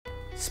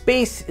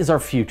Space is our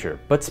future,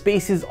 but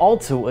space is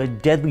also a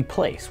deadly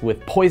place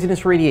with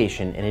poisonous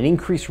radiation and an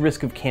increased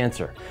risk of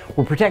cancer.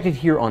 We're protected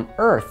here on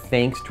Earth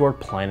thanks to our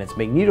planet's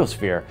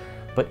magnetosphere,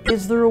 but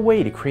is there a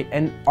way to create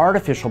an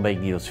artificial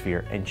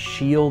magnetosphere and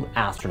shield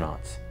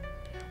astronauts?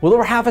 With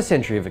over half a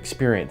century of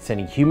experience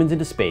sending humans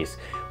into space,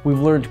 we've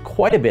learned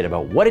quite a bit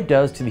about what it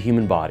does to the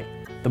human body.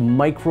 The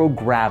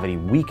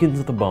microgravity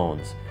weakens the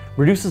bones,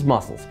 reduces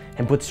muscles,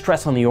 and puts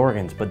stress on the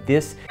organs, but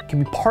this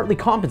can be partly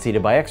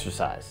compensated by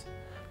exercise.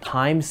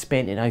 Time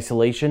spent in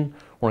isolation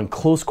or in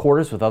close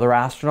quarters with other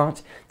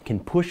astronauts can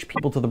push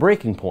people to the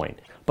breaking point.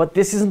 But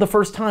this isn't the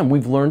first time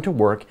we've learned to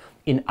work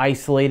in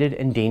isolated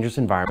and dangerous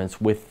environments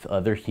with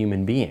other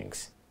human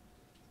beings.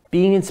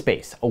 Being in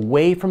space,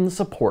 away from the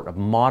support of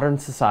modern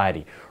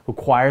society,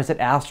 requires that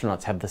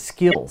astronauts have the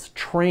skills,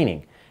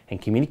 training,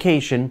 and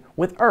communication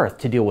with Earth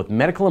to deal with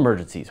medical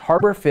emergencies,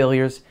 hardware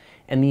failures,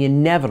 and the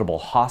inevitable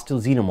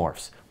hostile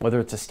xenomorphs, whether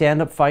it's a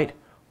stand-up fight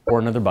or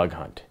another bug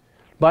hunt.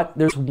 But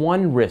there's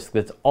one risk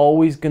that's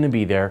always going to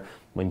be there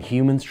when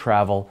humans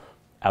travel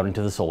out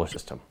into the solar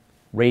system: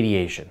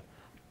 radiation.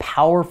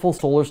 Powerful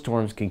solar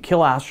storms can kill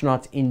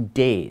astronauts in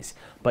days,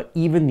 but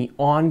even the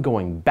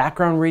ongoing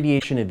background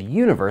radiation of the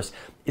universe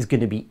is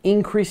going to be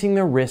increasing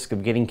their risk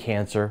of getting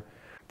cancer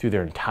through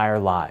their entire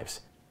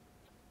lives.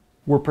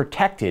 We're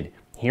protected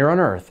here on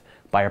Earth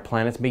by our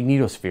planet's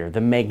magnetosphere,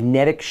 the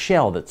magnetic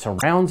shell that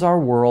surrounds our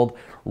world,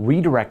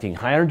 redirecting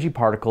high-energy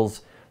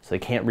particles so they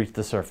can't reach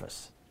the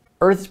surface.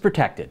 Earth is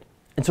protected,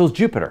 and so is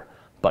Jupiter,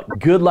 but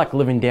good luck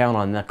living down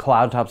on the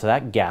cloud tops of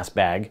that gas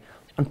bag.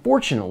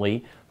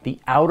 Unfortunately, the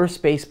outer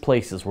space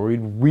places where we'd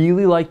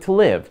really like to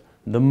live,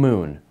 the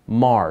Moon,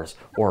 Mars,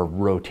 or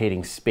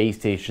rotating space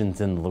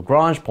stations and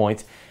Lagrange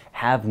points,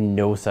 have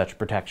no such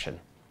protection.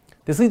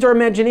 This leads our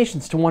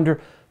imaginations to wonder,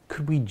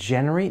 could we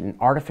generate an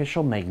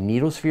artificial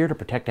magnetosphere to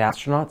protect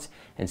astronauts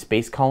and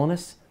space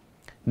colonists?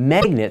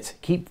 Magnets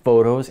keep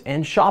photos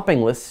and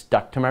shopping lists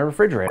stuck to my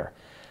refrigerator.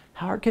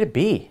 How hard could it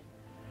be?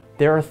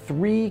 There are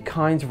three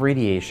kinds of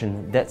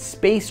radiation that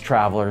space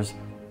travelers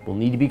will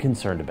need to be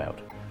concerned about.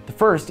 The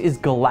first is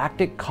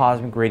galactic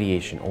cosmic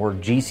radiation, or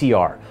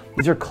GCR.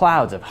 These are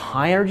clouds of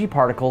high-energy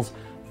particles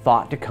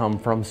thought to come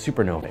from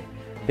supernovae.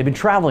 They've been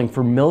traveling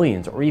for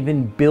millions or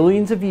even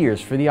billions of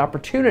years for the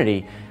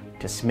opportunity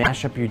to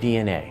smash up your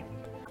DNA.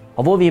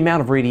 Although the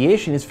amount of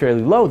radiation is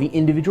fairly low, the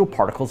individual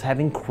particles have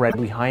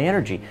incredibly high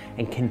energy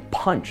and can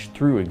punch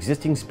through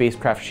existing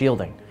spacecraft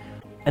shielding.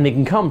 And they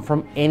can come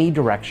from any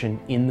direction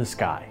in the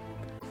sky.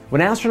 When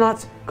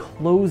astronauts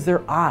close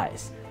their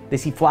eyes, they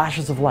see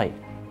flashes of light,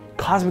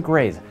 cosmic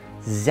rays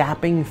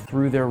zapping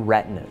through their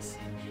retinas.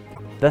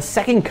 The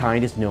second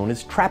kind is known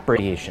as trap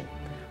radiation.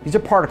 These are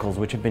particles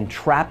which have been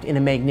trapped in a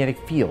magnetic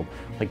field,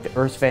 like the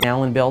Earth's Van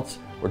Allen belts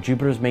or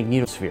Jupiter's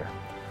magnetosphere.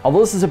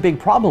 Although this is a big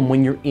problem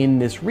when you're in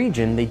this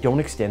region, they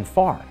don't extend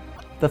far.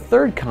 The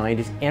third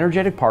kind is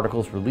energetic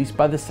particles released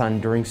by the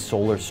sun during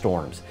solar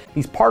storms.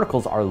 These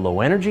particles are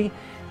low energy,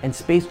 and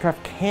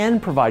spacecraft can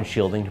provide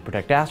shielding to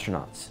protect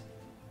astronauts.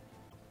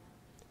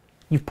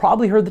 You've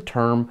probably heard the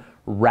term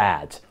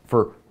RADS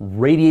for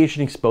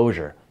radiation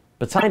exposure,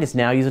 but scientists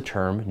now use a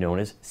term known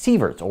as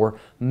sieverts or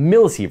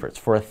millisieverts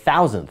for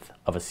 1,000th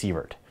of a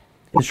sievert.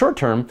 In the short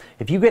term,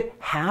 if you get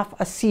half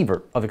a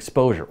sievert of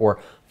exposure or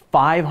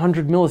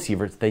 500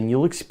 millisieverts, then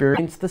you'll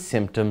experience the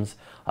symptoms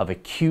of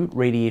acute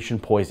radiation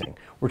poisoning.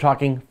 We're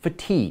talking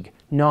fatigue,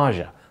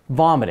 nausea,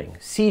 vomiting,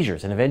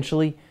 seizures, and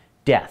eventually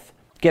death.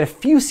 Get a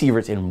few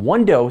sieverts in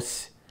one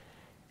dose,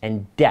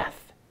 and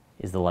death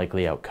is the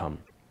likely outcome.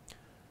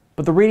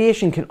 But the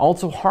radiation can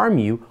also harm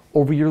you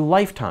over your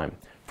lifetime.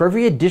 For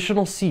every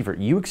additional sievert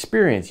you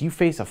experience, you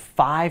face a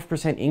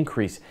 5%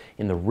 increase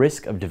in the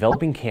risk of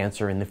developing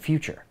cancer in the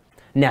future.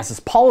 NASA's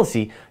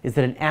policy is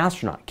that an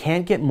astronaut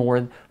can't get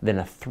more than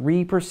a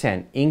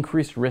 3%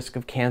 increased risk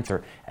of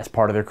cancer as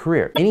part of their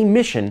career. Any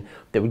mission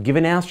that would give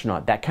an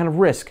astronaut that kind of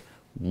risk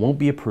won't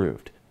be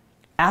approved.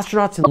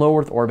 Astronauts in low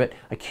Earth orbit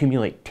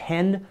accumulate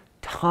 10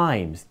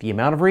 times the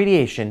amount of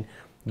radiation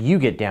you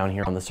get down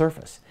here on the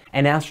surface.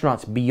 And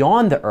astronauts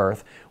beyond the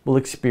Earth will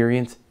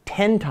experience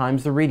 10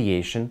 times the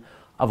radiation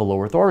of a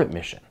low Earth orbit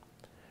mission.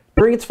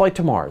 During its flight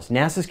to Mars,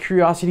 NASA's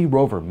Curiosity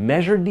rover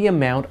measured the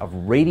amount of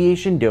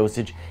radiation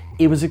dosage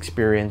it was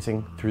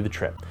experiencing through the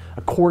trip.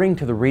 According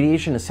to the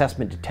radiation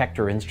assessment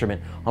detector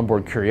instrument on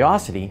board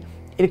Curiosity,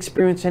 it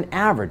experienced an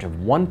average of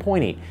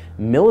 1.8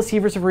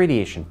 millisieverts of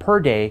radiation per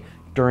day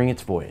during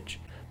its voyage.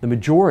 The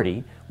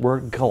majority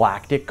were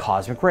galactic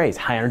cosmic rays,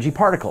 high-energy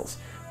particles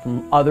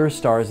from other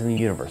stars in the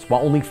universe, while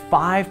only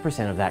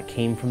 5% of that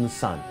came from the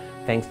sun,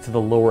 thanks to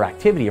the lower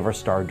activity of our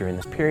star during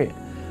this period.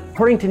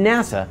 According to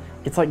NASA,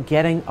 it's like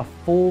getting a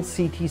full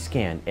CT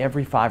scan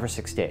every 5 or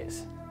 6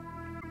 days.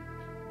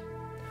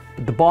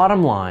 But the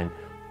bottom line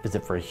is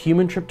that for a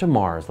human trip to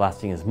Mars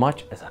lasting as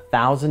much as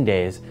 1,000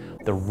 days,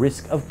 the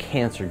risk of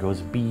cancer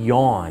goes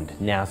beyond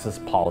NASA's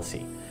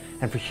policy.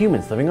 And for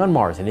humans living on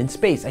Mars and in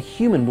space, a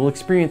human will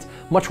experience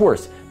much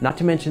worse, not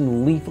to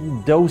mention lethal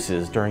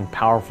doses during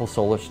powerful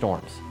solar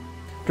storms.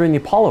 During the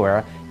Apollo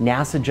era,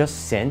 NASA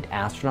just sent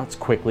astronauts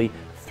quickly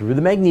through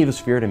the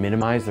magnetosphere to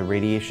minimize the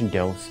radiation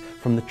dose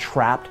from the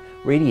trapped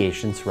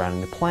radiation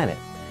surrounding the planet.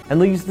 And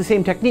they'll use the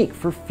same technique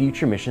for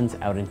future missions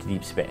out into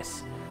deep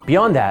space.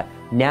 Beyond that,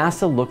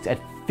 NASA looks at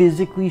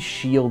physically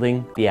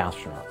shielding the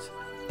astronauts.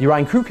 The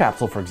Orion crew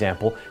capsule, for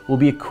example, will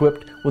be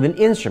equipped with an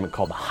instrument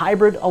called the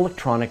Hybrid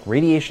Electronic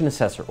Radiation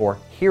Assessor, or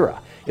HERA.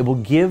 It will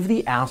give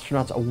the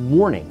astronauts a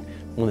warning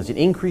when there's an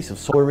increase of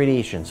solar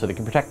radiation so they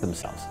can protect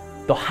themselves.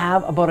 They'll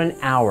have about an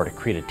hour to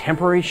create a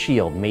temporary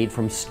shield made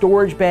from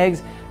storage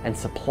bags and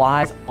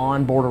supplies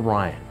on board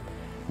Orion.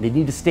 They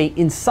need to stay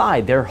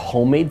inside their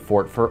homemade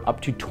fort for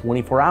up to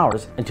 24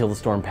 hours until the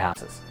storm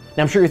passes.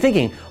 Now I'm sure you're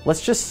thinking,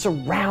 let's just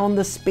surround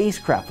the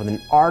spacecraft with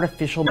an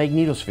artificial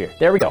magnetosphere.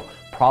 There we go,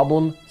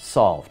 problem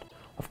solved.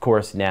 Of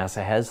course,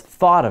 NASA has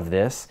thought of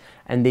this,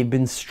 and they've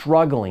been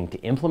struggling to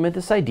implement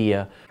this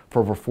idea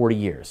for over 40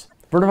 years.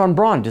 Wernher von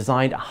Braun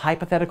designed a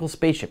hypothetical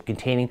spaceship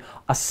containing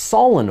a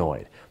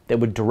solenoid that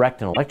would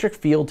direct an electric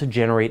field to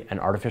generate an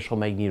artificial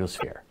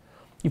magnetosphere.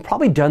 You've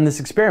probably done this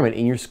experiment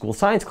in your school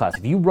science class.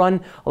 If you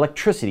run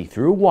electricity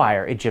through a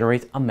wire, it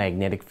generates a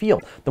magnetic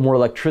field. The more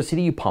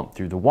electricity you pump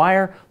through the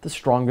wire, the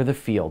stronger the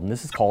field, and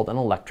this is called an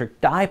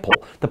electric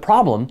dipole. The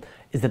problem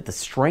is that the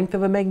strength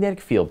of a magnetic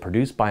field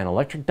produced by an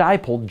electric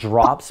dipole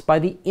drops by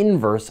the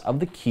inverse of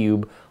the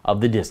cube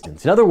of the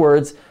distance. In other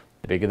words,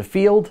 the bigger the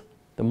field,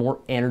 the more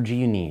energy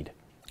you need.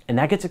 And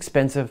that gets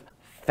expensive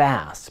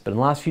fast. But in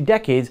the last few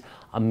decades,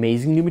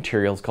 amazing new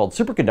materials called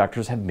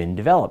superconductors have been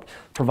developed,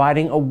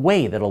 providing a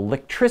way that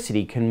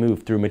electricity can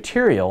move through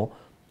material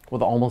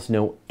with almost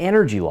no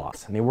energy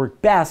loss. And they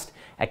work best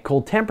at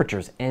cold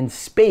temperatures, and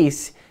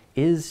space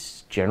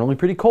is generally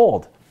pretty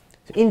cold.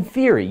 So in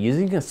theory,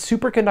 using a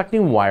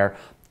superconducting wire,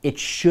 it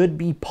should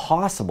be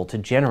possible to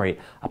generate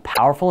a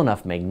powerful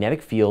enough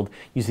magnetic field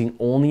using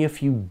only a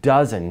few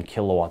dozen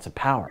kilowatts of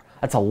power.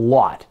 That's a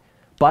lot,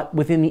 but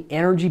within the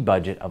energy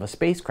budget of a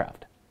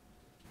spacecraft.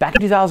 Back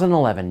in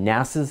 2011,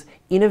 NASA's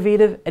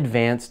Innovative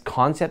Advanced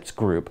Concepts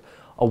Group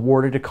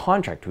awarded a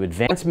contract to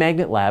Advanced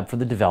Magnet Lab for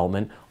the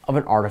development of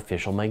an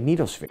artificial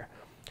magnetosphere.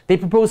 They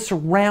proposed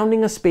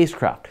surrounding a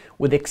spacecraft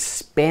with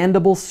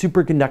expandable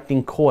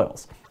superconducting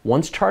coils.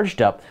 Once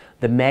charged up,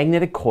 the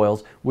magnetic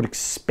coils would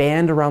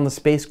expand around the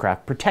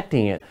spacecraft,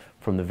 protecting it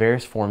from the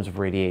various forms of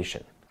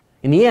radiation.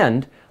 In the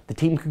end, the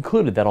team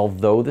concluded that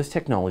although this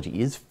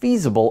technology is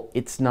feasible,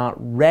 it's not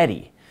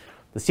ready.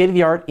 The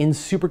state-of-the-art in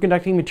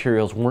superconducting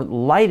materials weren't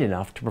light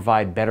enough to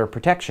provide better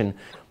protection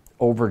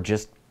over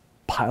just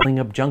piling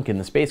up junk in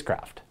the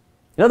spacecraft.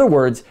 In other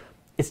words,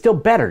 it's still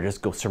better to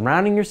just go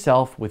surrounding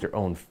yourself with your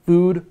own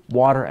food,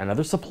 water, and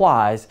other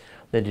supplies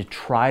than to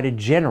try to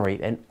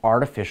generate an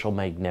artificial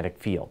magnetic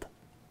field.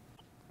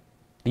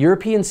 The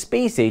European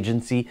Space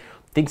Agency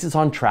thinks it's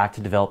on track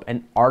to develop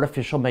an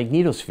artificial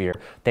magnetosphere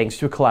thanks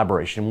to a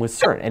collaboration with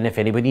CERN. And if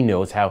anybody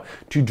knows how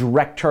to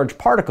direct charge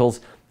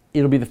particles,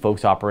 it'll be the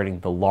folks operating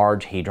the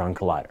Large Hadron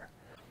Collider.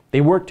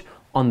 They worked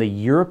on the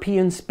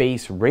European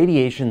Space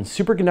Radiation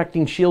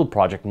Superconducting Shield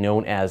project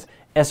known as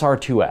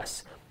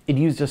SR2S. It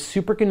used a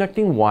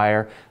superconducting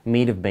wire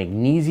made of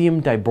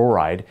magnesium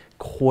diboride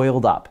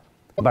coiled up.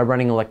 By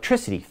running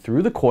electricity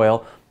through the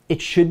coil,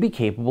 it should be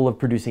capable of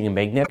producing a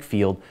magnetic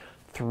field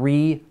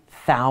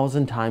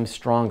 3,000 times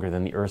stronger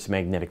than the Earth's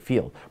magnetic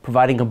field,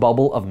 providing a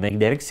bubble of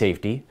magnetic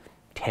safety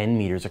 10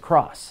 meters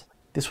across.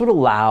 This would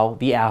allow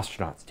the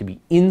astronauts to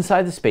be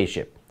inside the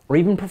spaceship or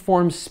even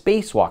perform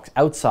spacewalks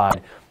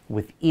outside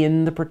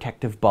within the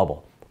protective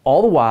bubble,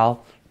 all the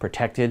while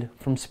protected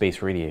from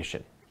space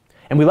radiation.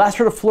 And we last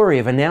heard a flurry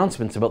of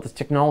announcements about this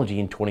technology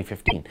in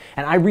 2015,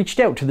 and I reached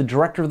out to the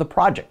director of the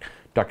project,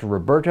 Dr.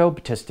 Roberto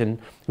Battiston,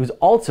 who is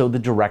also the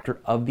director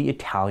of the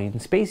Italian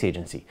Space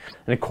Agency.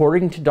 And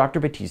according to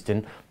Dr.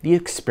 Battiston, the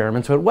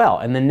experiments went well,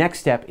 and the next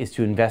step is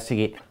to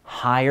investigate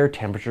higher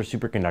temperature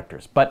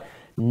superconductors, but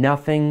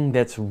nothing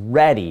that's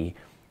ready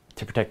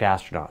to protect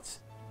astronauts.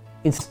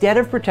 Instead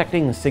of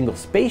protecting a single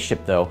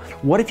spaceship, though,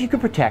 what if you could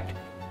protect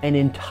an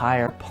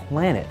entire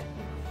planet?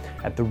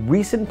 At the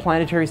recent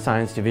Planetary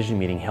Science Division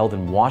meeting held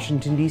in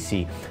Washington,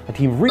 D.C., a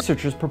team of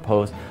researchers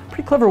proposed a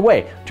pretty clever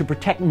way to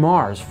protect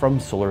Mars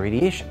from solar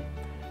radiation.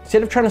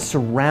 Instead of trying to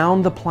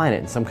surround the planet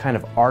in some kind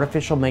of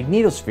artificial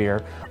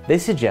magnetosphere, they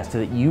suggested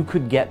that you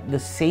could get the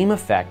same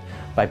effect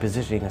by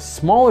positioning a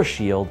smaller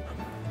shield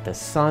at the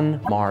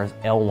Sun-Mars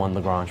L1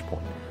 Lagrange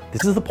point.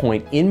 This is the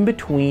point in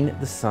between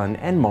the Sun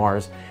and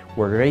Mars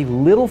where very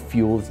little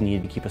fuel is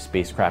needed to keep a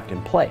spacecraft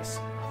in place.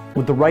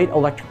 With the right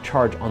electric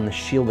charge on the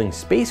shielding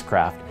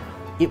spacecraft,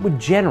 it would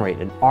generate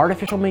an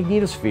artificial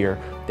magnetosphere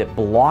that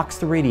blocks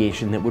the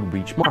radiation that would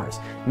reach Mars.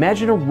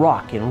 Imagine a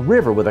rock in a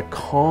river with a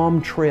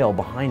calm trail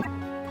behind it.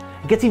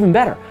 It gets even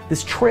better.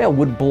 This trail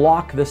would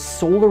block the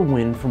solar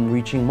wind from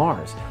reaching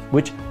Mars,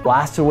 which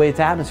blasts away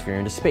its atmosphere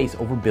into space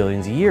over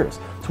billions of years.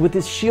 So with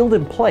this shield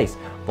in place,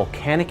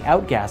 volcanic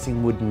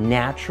outgassing would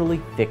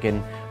naturally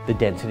thicken the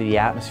density of the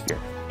atmosphere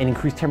and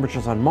increase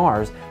temperatures on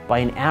Mars by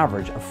an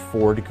average of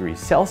 4 degrees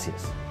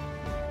Celsius.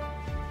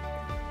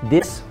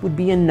 This would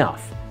be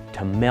enough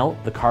to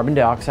melt the carbon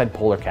dioxide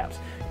polar caps,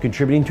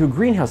 contributing to a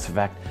greenhouse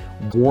effect,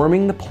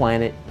 warming the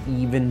planet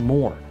even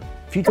more.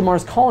 Future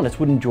Mars colonists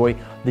would enjoy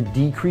the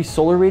decreased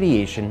solar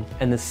radiation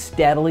and the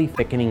steadily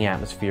thickening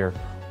atmosphere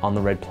on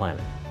the red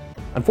planet.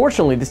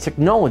 Unfortunately, this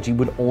technology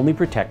would only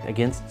protect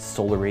against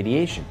solar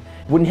radiation.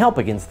 It wouldn't help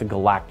against the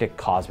galactic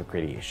cosmic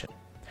radiation.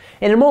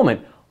 In a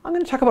moment, I'm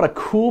going to talk about a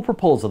cool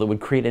proposal that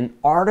would create an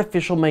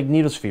artificial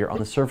magnetosphere on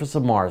the surface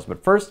of Mars.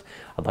 But first,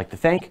 I'd like to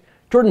thank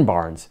Jordan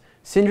Barnes,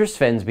 Sindre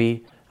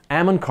Svensby,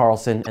 Amon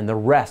Carlson, and the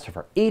rest of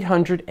our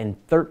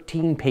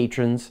 813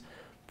 patrons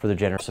for their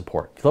generous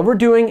support. If you love what we're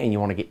doing and you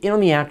want to get in on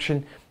the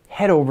action,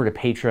 head over to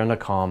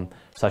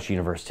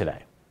patreon.com/universe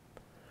today.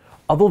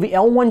 Although the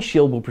L1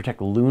 shield will protect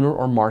lunar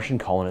or Martian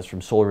colonists from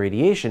solar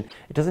radiation,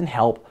 it doesn't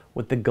help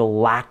with the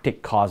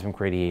galactic cosmic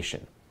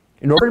radiation.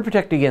 In order to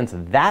protect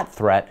against that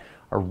threat,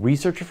 a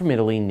researcher from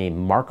Italy named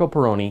Marco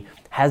Perroni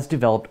has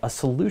developed a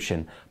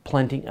solution,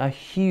 planting a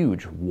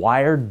huge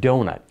wired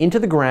donut into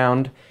the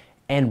ground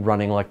and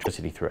running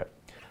electricity through it.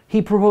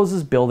 He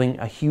proposes building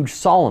a huge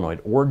solenoid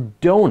or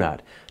donut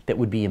that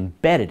would be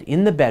embedded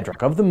in the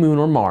bedrock of the moon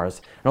or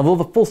Mars, and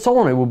although the full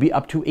solenoid will be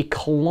up to 1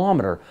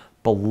 kilometer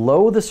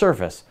below the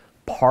surface,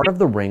 part of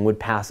the ring would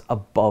pass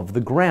above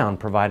the ground,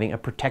 providing a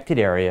protected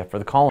area for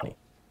the colony.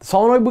 The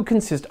solenoid would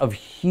consist of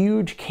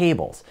huge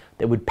cables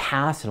that would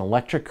pass an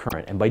electric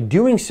current, and by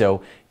doing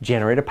so,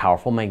 generate a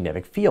powerful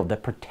magnetic field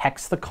that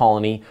protects the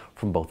colony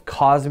from both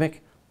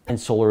cosmic and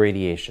solar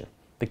radiation.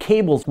 The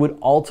cables would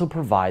also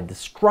provide the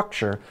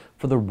structure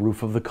for the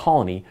roof of the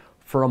colony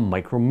for a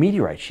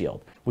micrometeorite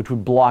shield, which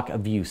would block a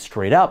view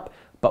straight up,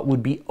 but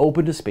would be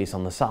open to space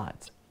on the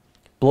sides.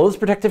 Below this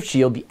protective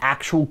shield, the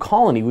actual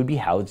colony would be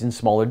housed in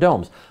smaller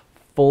domes,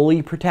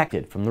 fully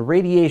protected from the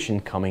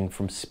radiation coming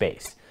from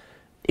space.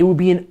 It would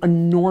be an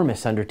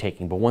enormous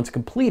undertaking, but once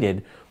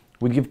completed,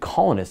 would give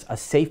colonists a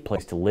safe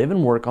place to live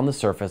and work on the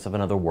surface of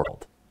another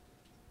world.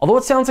 Although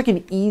it sounds like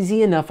an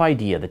easy enough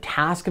idea, the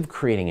task of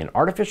creating an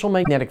artificial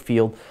magnetic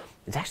field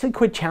is actually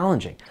quite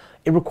challenging.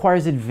 It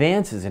requires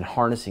advances in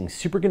harnessing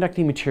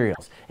superconducting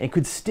materials, and it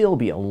could still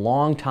be a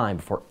long time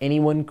before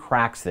anyone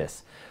cracks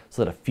this,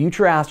 so that a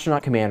future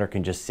astronaut commander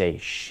can just say,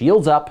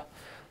 "Shields up,"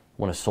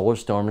 when a solar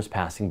storm is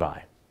passing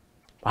by.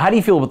 How do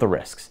you feel about the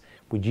risks?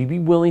 Would you be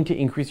willing to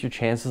increase your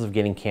chances of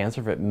getting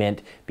cancer if it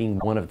meant being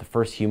one of the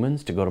first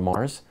humans to go to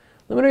Mars?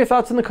 Let me know your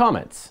thoughts in the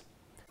comments.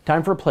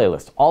 Time for a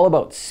playlist all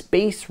about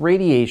space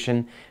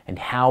radiation and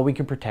how we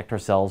can protect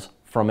ourselves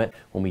from it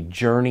when we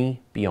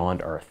journey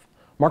beyond Earth.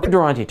 Marco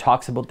Durante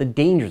talks about the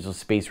dangers of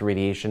space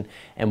radiation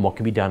and what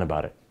can be done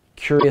about it.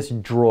 Curious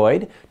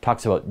Droid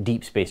talks about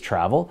deep space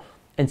travel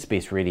and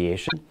space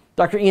radiation.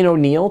 Dr. Ian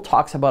O'Neill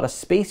talks about a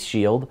space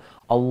shield,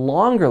 a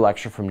longer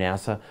lecture from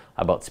NASA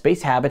about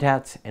space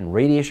habitats and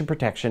radiation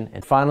protection,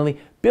 and finally,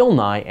 Bill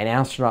Nye and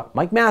astronaut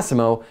Mike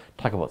Massimo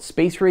talk about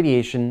space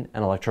radiation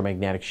and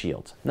electromagnetic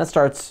shields. And that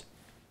starts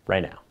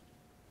right now.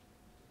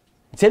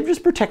 Instead of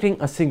just protecting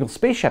a single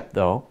spaceship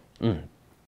though,